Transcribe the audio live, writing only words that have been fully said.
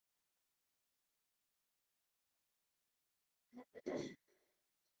Hi.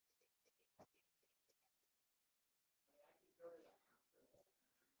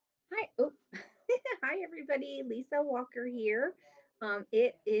 Oh, hi everybody. Lisa Walker here.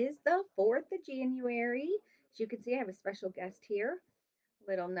 It is the 4th of January. As you can see, I have a special guest here.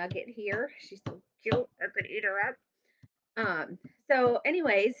 Little Nugget here. She's so cute. I could eat her up. Um,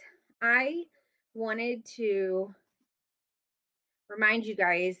 anyways, I wanted to remind you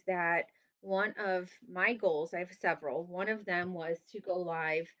guys that one of my goals, I have several. One of them was to go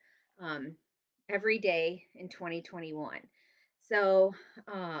live um, every day in 2021. So,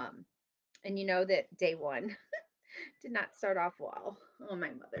 um, and you know that day one did not start off well. Oh,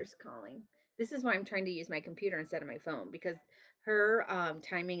 my mother's calling. This is why I'm trying to use my computer instead of my phone because her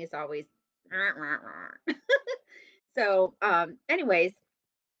timing is always. Anyways,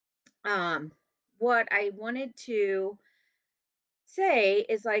 um, what I wanted to say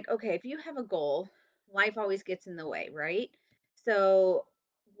is like, okay, if you have a goal, life always gets in the way, right? So,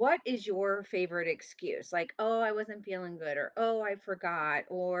 what is your favorite excuse? Like, oh, I wasn't feeling good, or oh, I forgot,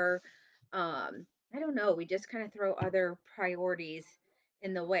 or I don't know. We just kind of throw other priorities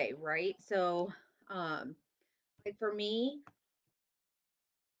in the way, right? Um, like for me,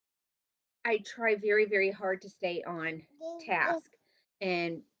 I try very, very hard to stay on task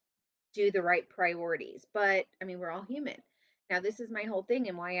and do the right priorities. But I mean, we're all human. Now, this is my whole thing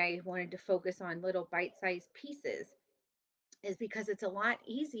and why I wanted to focus on little bite sized pieces is because it's a lot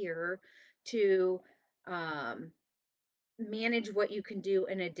easier to um, manage what you can do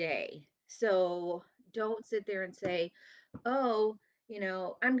in a day. So don't sit there and say, oh,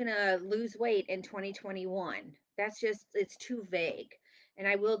 I'm going to lose weight in 2021. That's just, it's too vague. And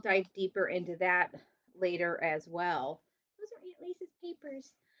I will dive deeper into that later as well. Those are Aunt Lisa's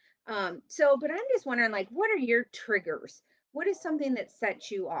papers. But I'm just wondering, like, what are your triggers? What is something that sets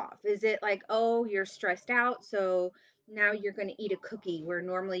you off? Is it like, oh, you're stressed out, so now you're going to eat a cookie where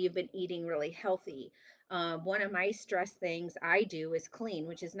normally you've been eating really healthy? One of my stress things I do is clean,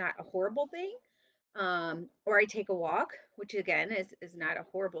 which is not a horrible thing. Or I take a walk, which again is not a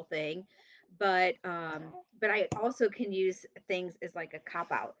horrible thing, but I also can use things as like a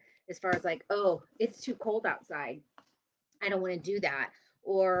cop out as far as like, oh, it's too cold outside. I don't want to do that,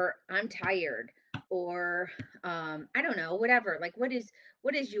 or I'm tired, or I don't know, whatever. Like, what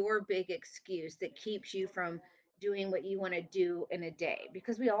is your big excuse that keeps you from doing what you want to do in a day?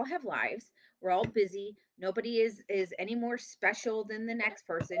 Because we all have lives. We're all busy. Nobody is any more special than the next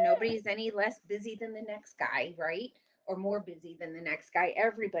person. Nobody is any less busy than the next guy, right? Or more busy than the next guy.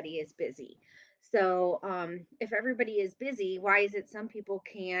 Everybody is busy. If everybody is busy, why is it some people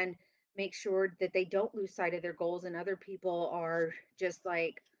can make sure that they don't lose sight of their goals and other people are just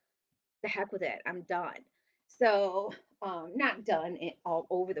like, the heck with it, I'm done. Not done all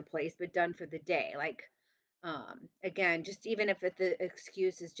over the place, but done for the day. Like, again, just even if the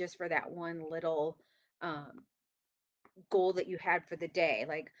excuse is just for that one little um, goal that you had for the day,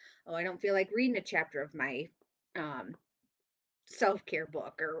 like, oh, I don't feel like reading a chapter of my um, self-care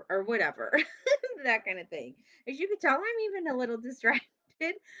book or whatever, that kind of thing. As you can tell, I'm even a little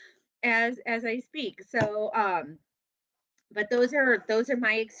distracted as I speak. But those are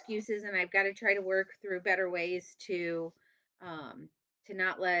my excuses, and I've got to try to work through better ways um to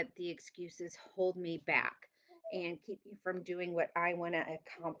not let the excuses hold me back and keep me from doing what I want to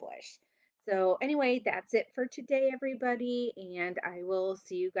accomplish. So anyway, that's it for today, everybody, and I will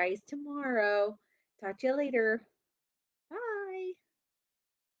see you guys tomorrow. Talk to you later. Bye.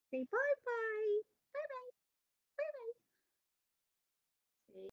 Say bye bye.